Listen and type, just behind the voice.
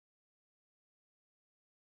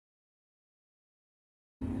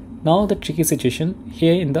Now the tricky situation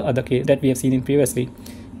here in the other case that we have seen in previously,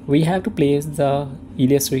 we have to place the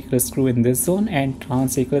iliosacral screw in this zone and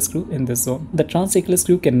transsacral screw in this zone. The transsacral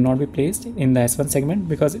screw cannot be placed in the S1 segment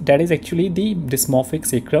because that is actually the dysmorphic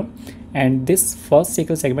sacrum, and this first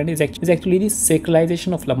sacral segment is actually the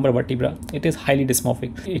sacralization of lumbar vertebra. It is highly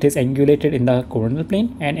dysmorphic. It is angulated in the coronal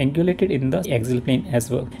plane and angulated in the axial plane as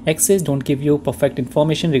well. X-rays don't give you perfect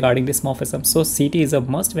information regarding dysmorphism, so CT is a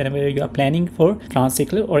must whenever you are planning for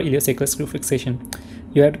transsacral or iliosacral screw fixation.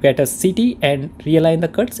 You have to get a CT and realign the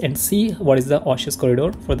cuts and see what is the osseous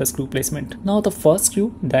corridor for the screw placement. Now the first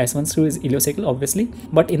screw, the S1 screw, is iliosacral obviously,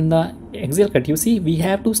 but in the axial cut you see we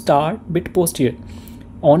have to start bit posterior.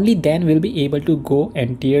 Only then we'll be able to go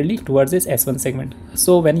anteriorly towards this S1 segment.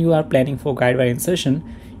 So when you are planning for guidewire insertion,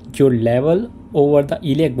 your level over the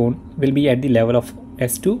iliac bone will be at the level of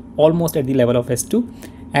S2, almost at the level of S2,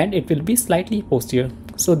 and it will be slightly posterior.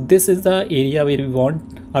 So this is the area where we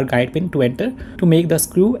want our guide pin to enter to make the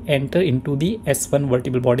screw enter into the S1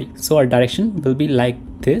 vertebral body. So our direction will be like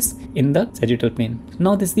this in the sagittal plane.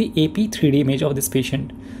 Now this is the AP 3D image of this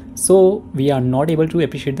patient. So we are not able to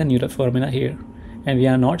appreciate the neural foramina here, and we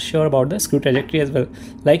are not sure about the screw trajectory as well.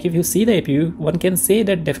 Like if you see the AP view, one can say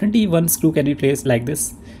that definitely one screw can be placed like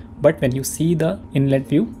this. But when you see the inlet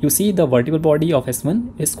view, you see the vertebral body of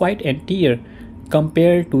S1 is quite anterior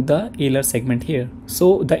compared to the alar segment here.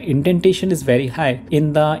 So the indentation is very high.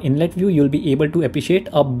 In the inlet view, you'll be able to appreciate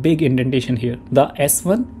a big indentation here. The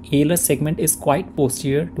S1 alar segment is quite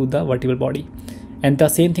posterior to the vertebral body. And the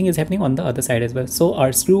same thing is happening on the other side as well. So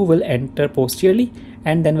our screw will enter posteriorly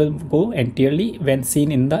and then will go anteriorly when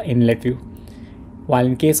seen in the inlet view. While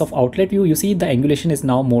in case of outlet view, you see the angulation is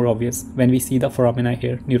now more obvious when we see the foramina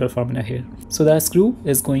here, neural foramina here. So the screw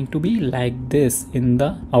is going to be like this in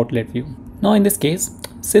the outlet view. Now in this case,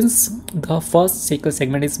 since the first sacral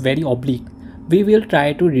segment is very oblique, we will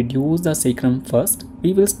try to reduce the sacrum first.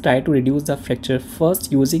 We will try to reduce the fracture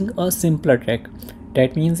first using a simpler track.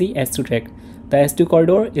 That means the S2 track. The S2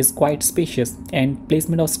 corridor is quite spacious and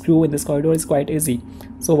placement of screw in this corridor is quite easy.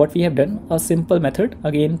 So what we have done, a simple method,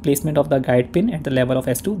 again placement of the guide pin at the level of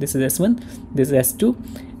S2, this is S1, this is S2,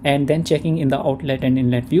 and then checking in the outlet and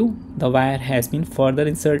inlet view, the wire has been further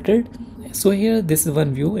inserted. So here this is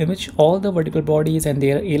one view in which all the vertebral bodies and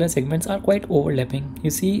their alar segments are quite overlapping.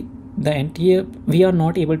 You see the anterior, we are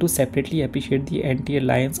not able to separately appreciate the anterior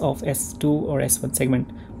lines of S2 or S1 segment.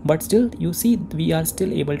 But still, you see we are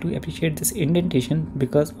still able to appreciate this indentation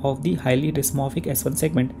because of the highly dysmorphic S1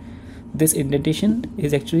 segment. This indentation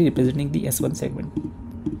is actually representing the S1 segment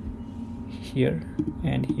here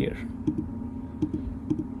and here.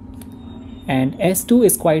 And S2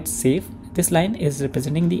 is quite safe. This line is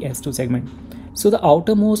representing the S2 segment. So the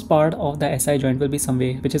outermost part of the SI joint will be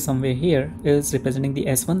somewhere, which is somewhere here, is representing the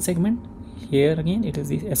S1 segment. Here again, it is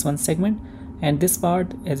the S1 segment. And this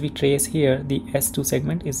part, as we trace here, the S2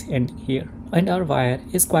 segment is ending here. And our wire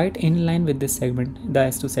is quite in line with this segment, the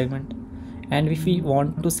S2 segment. And if we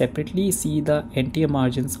want to separately see the anterior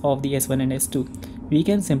margins of the S1 and S2, we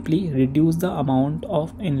can simply reduce the amount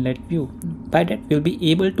of inlet view. By that, we'll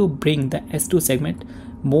be able to bring the S2 segment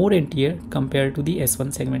more anterior compared to the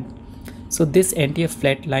S1 segment. So this anterior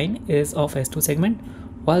flat line is of S2 segment,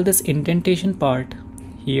 while this indentation part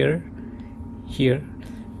here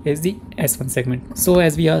is the S1 segment. So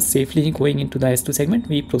as we are safely going into the S2 segment,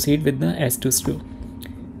 we proceed with the S2 screw.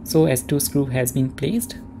 So S2 screw has been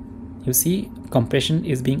placed. You see compression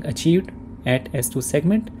is being achieved at S2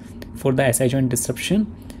 segment for the SI joint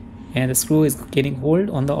disruption, and the screw is getting hold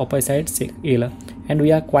on the opposite side alar, and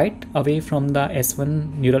we are quite away from the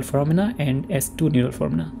S1 neural foramina and S2 neural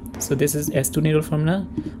foramina. So this is S2 neural foramina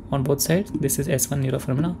on both sides, this is S1 neural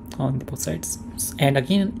foramina on both sides. And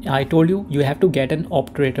again, I told you, you have to get an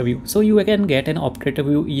obturator view. So you can get an obturator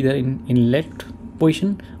view either in inlet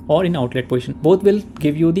position or in outlet position. Both will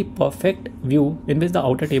give you the perfect view in which the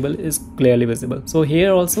outer table is clearly visible. So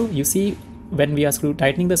here also you see when we are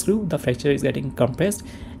tightening the screw, the fracture is getting compressed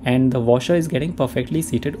and the washer is getting perfectly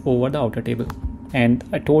seated over the outer table. And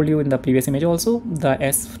I told you in the previous image also, the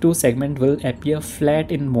S2 segment will appear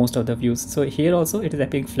flat in most of the views. So here also it is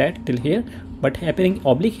appearing flat till here, but appearing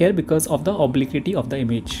oblique here because of the obliquity of the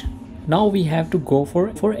image. Now we have to go for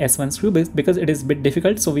S1 screw because it is a bit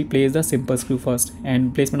difficult, so we place the simple screw first,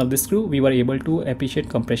 and placement of this screw we were able to appreciate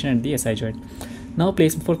compression at the SI joint. Now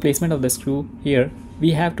placement of the screw here,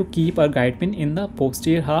 we have to keep our guide pin in the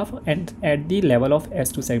posterior half and at the level of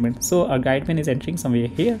S2 segment. So our guide pin is entering somewhere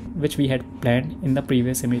here, which we had planned in the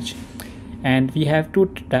previous image, and we have to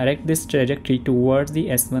direct this trajectory towards the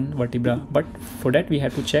S1 vertebra. But for that we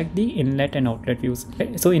have to check the inlet and outlet views.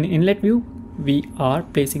 So in inlet view, we are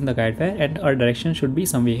placing the guide wire and our direction should be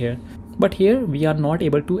somewhere here. But here we are not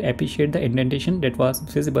able to appreciate the indentation that was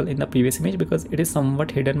visible in the previous image because it is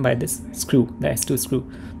somewhat hidden by this screw, the S2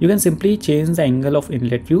 screw. You can simply change the angle of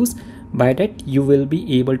inlet views. By that you will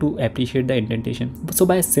be able to appreciate the indentation. So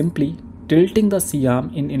by simply tilting the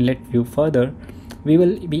C-arm in inlet view further, we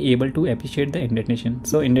will be able to appreciate the indentation.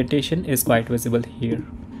 So indentation is quite visible here.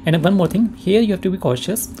 And one more thing, here you have to be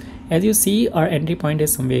cautious. As you see, our entry point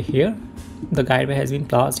is somewhere here. The guide wire has been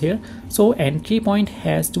placed here, so entry point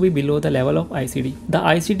has to be below the level of ICD. The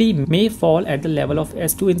ICD may fall at the level of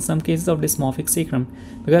S2 in some cases of dysmorphic sacrum,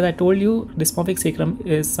 because I told you dysmorphic sacrum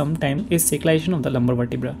is sometimes sacralization of the lumbar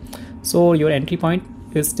vertebra. So your entry point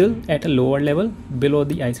is still at a lower level below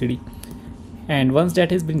the ICD. And once that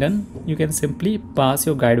has been done, you can simply pass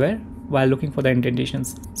your guide wire while looking for the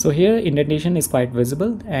indentations. So here indentation is quite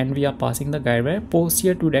visible and we are passing the guide wire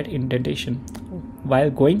posterior to that indentation while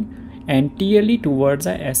going anteriorly towards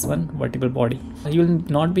the S1 vertebral body. You will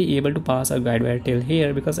not be able to pass a guide wire till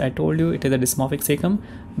here because I told you it is a dysmorphic sacrum.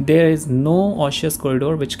 There is no osseous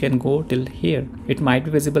corridor which can go till here. It might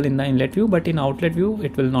be visible in the inlet view, but in outlet view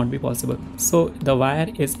it will not be possible. So the wire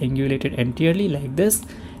is angulated anteriorly like this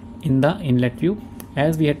in the inlet view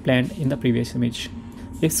as we had planned in the previous image.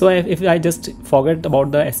 If I just forget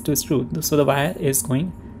about the S2 screw, so the wire is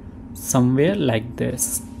going somewhere like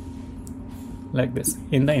this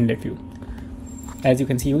in the inlet view, as you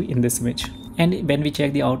can see in this image. And when we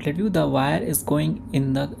check the outlet view, the wire is going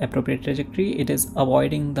in the appropriate trajectory. It is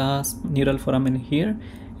avoiding the neural foramen here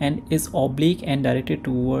and is oblique and directed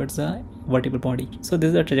towards the vertebral body. So this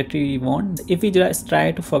is the trajectory we want. If we just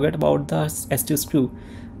try to forget about the S2 screw,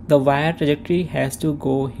 the wire trajectory has to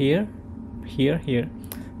go here, here.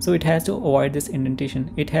 So it has to avoid this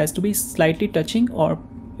indentation. It has to be slightly touching, or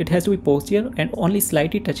it has to be posterior and only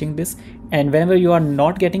slightly touching this. And whenever you are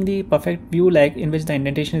not getting the perfect view like in which the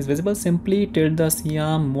indentation is visible, simply tilt the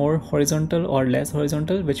C-arm more horizontal or less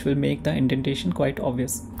horizontal, which will make the indentation quite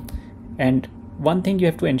obvious. And one thing you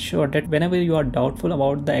have to ensure that whenever you are doubtful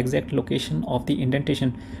about the exact location of the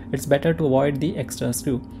indentation, it's better to avoid the extra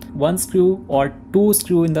screw. One screw or two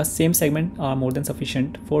screws in the same segment are more than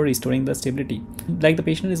sufficient for restoring the stability. Like the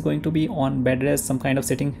patient is going to be on bed rest, some kind of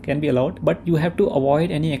sitting can be allowed, but you have to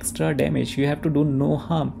avoid any extra damage. You have to do no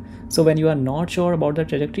harm. So when you are not sure about the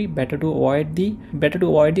trajectory, better to avoid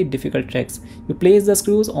the difficult tracks. You place the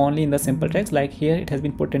screws only in the simple tracks, like here it has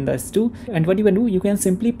been put in the S2. And what you can do, you can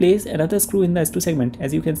simply place another screw in the S2 segment.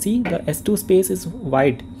 As you can see, the S2 space is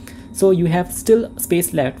wide, so you have still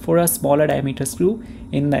space left for a smaller diameter screw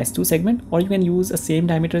in the S2 segment, or you can use a same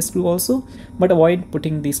diameter screw also, but avoid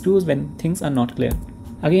putting these screws when things are not clear.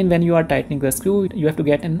 Again, when you are tightening the screw, you have to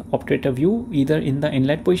get an obturator view either in the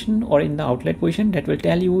inlet position or in the outlet position. That will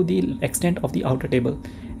tell you the extent of the outer table,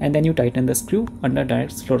 and then you tighten the screw under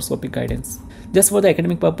direct fluoroscopic guidance. Just for the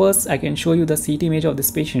academic purpose, I can show you the CT image of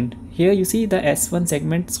this patient. Here you see the S1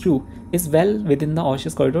 segment screw is well within the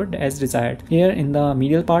osseous corridor as desired. Here in the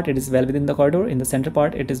medial part it is well within the corridor, in the center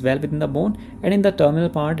part it is well within the bone, and in the terminal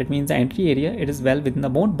part, that means the entry area, it is well within the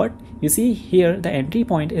bone. But you see here the entry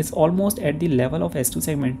point is almost at the level of S2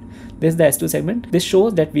 segment. This is the S2 segment. This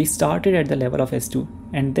shows that we started at the level of S2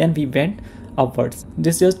 and then we went upwards.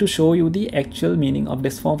 This just to show you the actual meaning of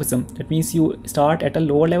dysmorphism. That means you start at a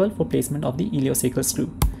lower level for placement of the iliosacral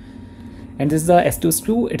screw. And this is the S2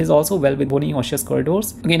 screw. It is also well with bony osseous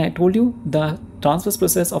corridors. Again, I told you the transverse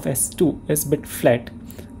process of S2 is a bit flat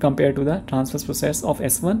compared to the transverse process of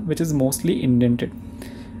S1, which is mostly indented.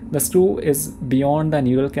 The screw is beyond the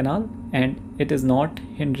neural canal and it is not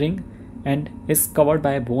hindering and is covered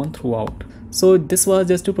by bone throughout. So this was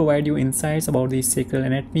just to provide you insights about the sacral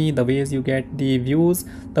anatomy, the ways you get the views,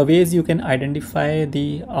 the ways you can identify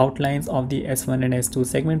the outlines of the S1 and S2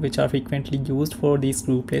 segment, which are frequently used for the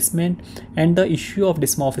screw placement, and the issue of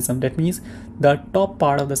dysmorphism. That means the top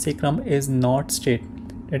part of the sacrum is not straight.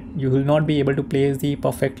 You will not be able to place the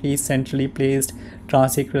perfectly centrally placed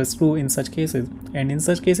transsacral screw in such cases, and in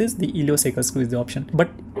such cases the iliosacral screw is the option. But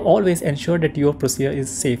always ensure that your procedure is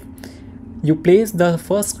safe. You place the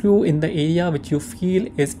first screw in the area which you feel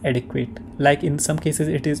is adequate. Like in some cases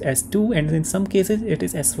it is S2 and in some cases it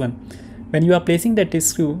is S1. When you are placing that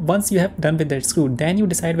screw, once you have done with that screw, then you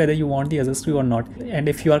decide whether you want the other screw or not. And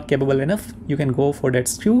if you are capable enough, you can go for that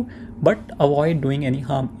screw, but avoid doing any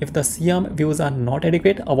harm. If the C-arm views are not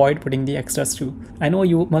adequate, avoid putting the extra screw. I know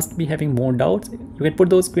you must be having more doubts. You can put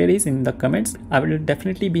those queries in the comments. I will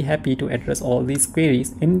definitely be happy to address all these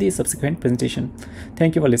queries in the subsequent presentation.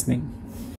 Thank you for listening.